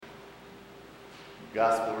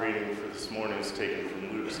Gospel reading for this morning is taken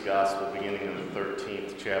from Luke's Gospel, beginning in the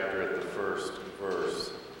 13th chapter at the first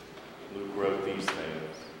verse. Luke wrote these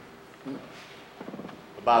things.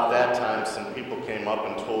 About that time, some people came up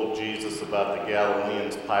and told Jesus about the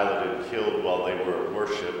Galileans Pilate had killed while they were at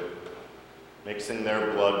worship, mixing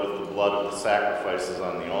their blood with the blood of the sacrifices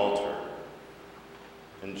on the altar.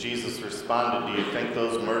 And Jesus responded, "Do you think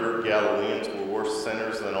those murdered Galileans were worse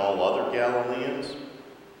sinners than all other Galileans?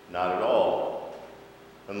 Not at all.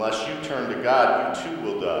 Unless you turn to God, you too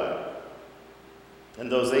will die. And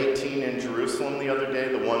those 18 in Jerusalem the other day,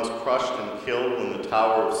 the ones crushed and killed when the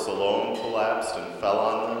Tower of Siloam collapsed and fell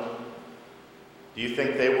on them, do you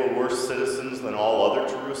think they were worse citizens than all other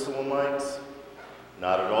Jerusalemites?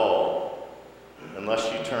 Not at all.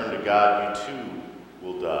 Unless you turn to God, you too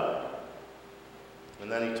will die." And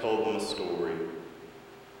then he told them a story.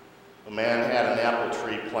 A man had an apple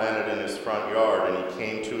tree planted in his front yard, and he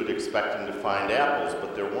came to it expecting to find apples,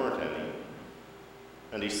 but there weren't any.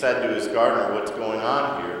 And he said to his gardener, "What's going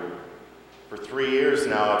on here? For 3 years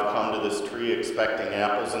now I've come to this tree expecting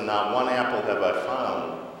apples, and not one apple have I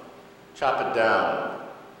found. Chop it down.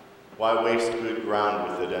 Why waste good ground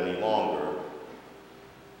with it any longer?"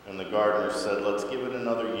 And the gardener said, "Let's give it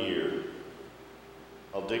another year.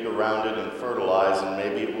 I'll dig around it and fertilize, and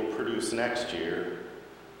maybe it will produce next year.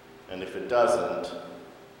 And if it doesn't,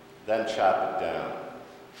 then chop it down."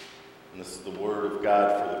 And this is the word of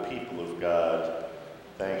God for the people of God.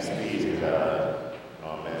 Thanks be to God.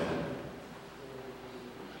 Amen.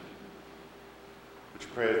 Would you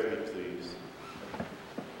pray with me, please?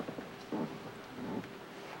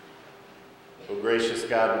 Oh, gracious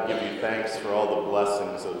God, we give you thanks for all the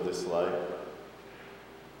blessings of this life,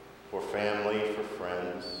 for family, for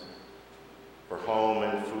friends, for home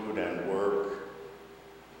and food and work,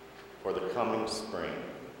 for the coming spring,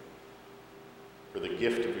 for the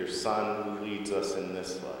gift of your Son who leads us in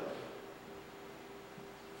this life.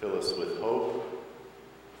 Fill us with hope,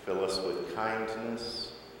 fill us with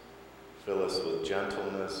kindness, fill us with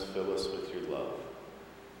gentleness, fill us with your love.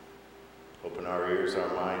 Open our ears, our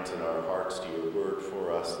minds, and our hearts to your word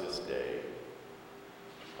for us this day.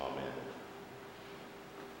 Amen.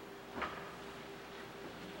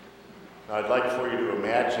 Now, I'd like for you to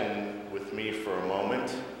imagine with me for a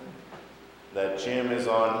moment that Jim is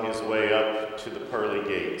on his way up to the pearly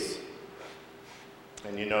gates.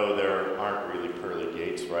 And you know there aren't really pearly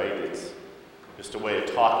gates, right? It's just a way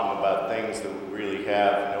of talking about things that we really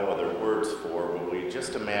have no other words for, but we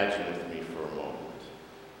just imagine with me for a moment.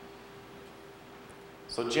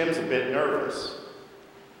 So Jim's a bit nervous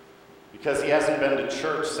because he hasn't been to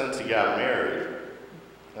church since he got married,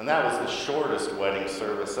 and that was the shortest wedding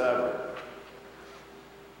service ever.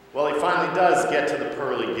 Well, he finally does get to the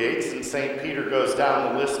pearly gates, and St. Peter goes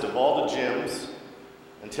down the list of all the Jims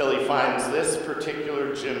until he finds this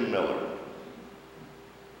particular Jim Miller.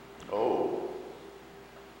 Oh,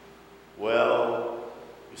 well,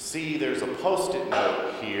 you see, there's a Post-it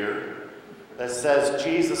note here that says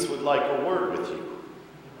Jesus would like a word with you.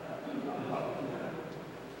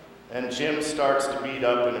 And Jim starts to beat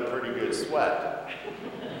up in a pretty good sweat.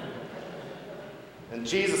 And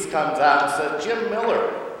Jesus comes out and says, "Jim Miller,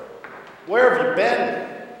 where have you been?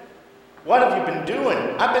 What have you been doing?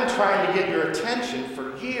 I've been trying to get your attention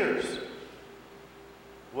for years."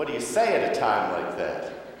 What do you say at a time like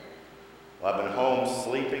that? "Well, I've been home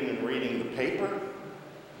sleeping and reading the paper."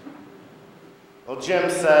 Well, Jim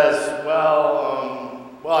says, well,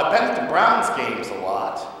 I've been at the Browns games a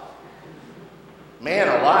lot." "Man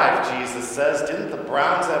alive," Jesus says, "didn't the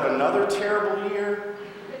Browns have another terrible year?"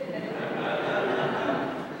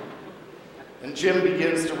 And Jim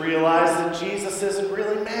begins to realize that Jesus isn't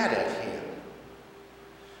really mad at him.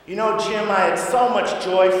 "You know, Jim, I had so much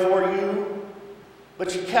joy for you,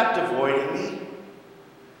 but you kept avoiding me.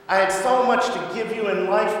 I had so much to give you in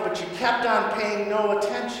life, but you kept on paying no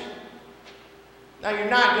attention. Now, you're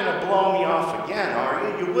not going to blow me off again, are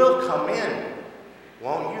you? You will come in,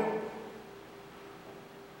 won't you?"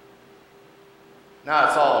 Now,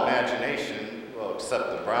 it's all imagination, well,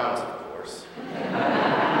 except the Browns, of course.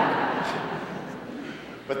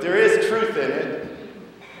 But there is truth in it.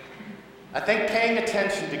 I think paying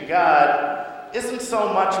attention to God isn't so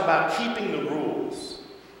much about keeping the rules.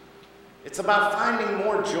 It's about finding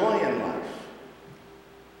more joy in life.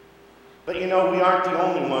 But you know, we aren't the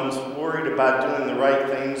only ones worried about doing the right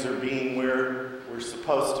things or being where we're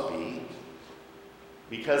supposed to be.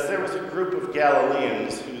 Because there was a group of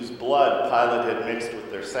Galileans whose blood Pilate had mixed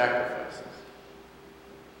with their sacrifices.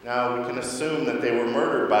 Now, we can assume that they were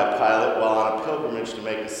murdered by Pilate while on a pilgrimage to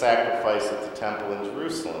make a sacrifice at the temple in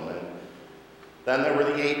Jerusalem. And then there were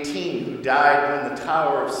the 18 who died when the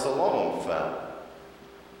Tower of Siloam fell.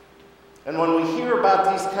 And when we hear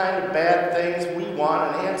about these kind of bad things, we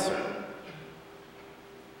want an answer.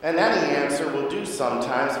 And any answer will do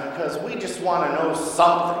sometimes because we just want to know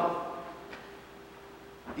something,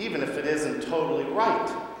 even if it isn't totally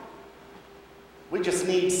right. We just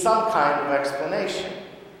need some kind of explanation.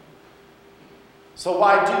 So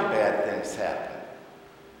why do bad things happen?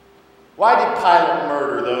 Why did Pilate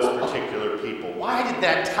murder those particular people? Why did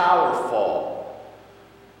that tower fall?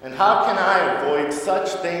 And how can I avoid such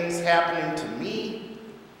things happening to me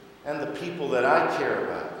and the people that I care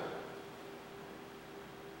about?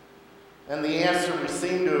 And the answer we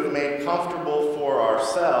seem to have made comfortable for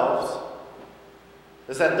ourselves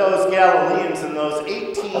is that those Galileans and those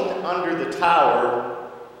 18 under the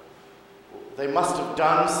tower, they must have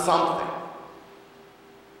done something.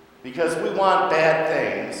 Because we want bad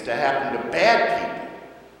things to happen to bad people.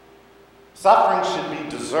 Suffering should be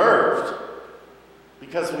deserved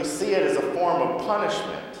because we see it as a form of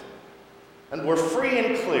punishment. And we're free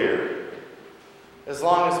and clear as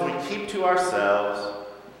long as we keep to ourselves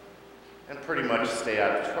and pretty much stay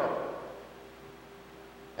out of trouble.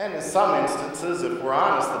 And in some instances, if we're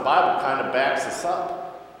honest, the Bible kind of backs us up.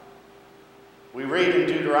 We read in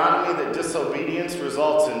Deuteronomy that disobedience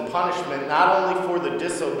results in punishment not only for the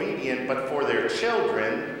disobedient, but for their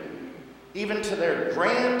children, even to their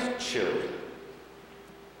grandchildren.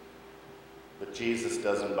 But Jesus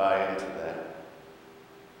doesn't buy into that.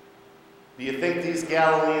 Do you think these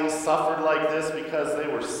Galileans suffered like this because they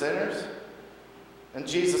were sinners? And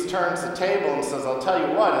Jesus turns the table and says, I'll tell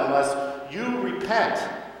you what, unless you repent,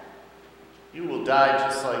 you will die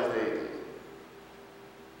just like they did.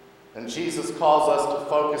 And Jesus calls us to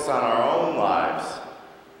focus on our own lives,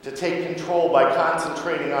 to take control by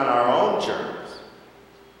concentrating on our own journeys.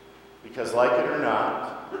 Because like it or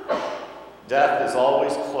not, death is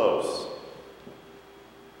always close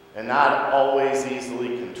and not always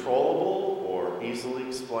easily controllable or easily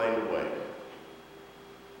explained away.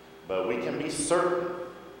 But we can be certain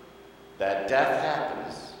that death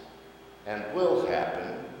happens and will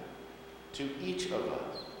happen to each of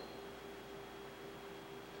us.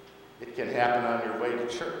 It can happen on your way to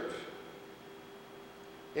church.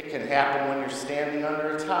 It can happen when you're standing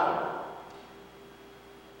under a tower.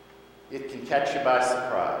 It can catch you by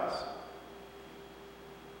surprise.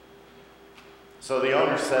 So the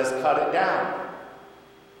owner says, cut it down.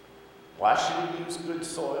 Why should you use good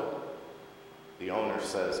soil? The owner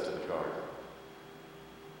says to the gardener.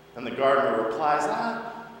 And the gardener replies,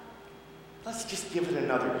 let's just give it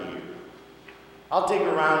another year. I'll dig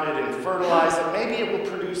around it and fertilize it. Maybe it will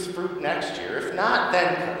produce fruit next year. If not,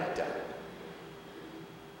 then cut it down.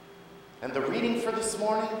 And the reading for this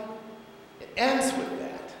morning, it ends with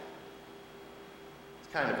that.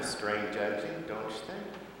 It's kind of a strange ending, don't you think?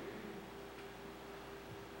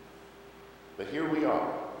 But here we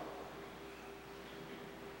are.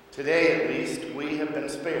 Today, at least, we have been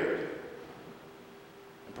spared.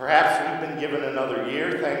 And perhaps we've been given another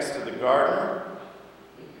year thanks to the gardener.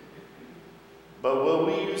 But will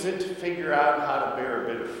we use it to figure out how to bear a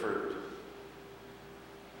bit of fruit?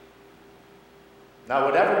 Now,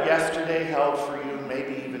 whatever yesterday held for you,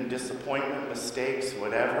 maybe even disappointment, mistakes,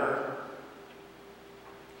 whatever,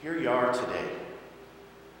 here you are today.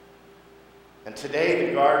 And today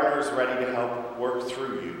the gardener is ready to help work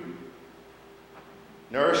through you.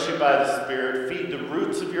 Nourish you by the Spirit, feed the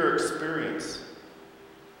roots of your experience.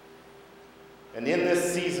 And in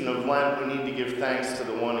this season of Lent, we need to give thanks to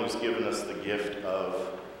the one who's given us the gift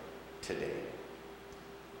of today.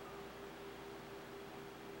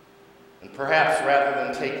 And perhaps rather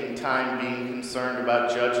than taking time being concerned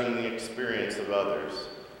about judging the experience of others,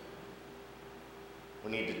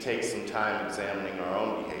 we need to take some time examining our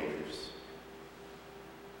own behaviors.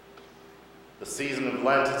 The season of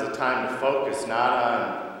Lent is a time to focus not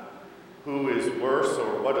on who is worse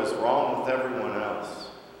or what is wrong with everyone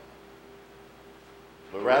else,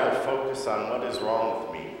 but rather focus on what is wrong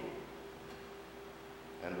with me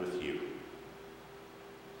and with you.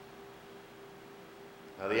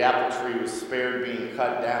 Now, the apple tree was spared being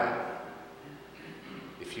cut down.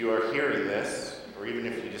 If you are hearing this, or even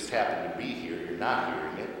if you just happen to be here, you're not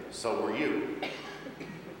hearing it, so were you.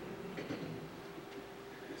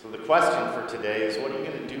 So the question for today is, what are you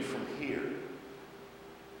going to do from here?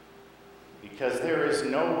 Because there is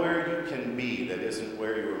nowhere you can be that isn't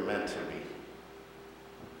where you were meant to be.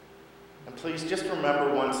 And please just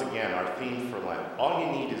remember once again our theme for Lent. All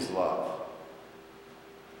you need is love.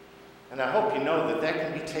 And I hope you know that that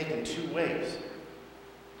can be taken two ways.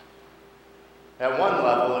 At one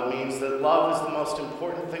level, it means that love is the most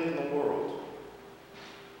important thing in the world.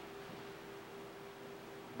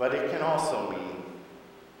 But it can also mean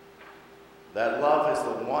that love is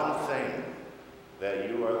the one thing that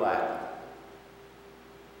you are lacking.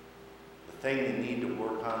 The thing you need to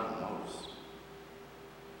work on the most.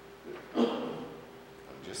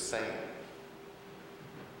 I'm just saying.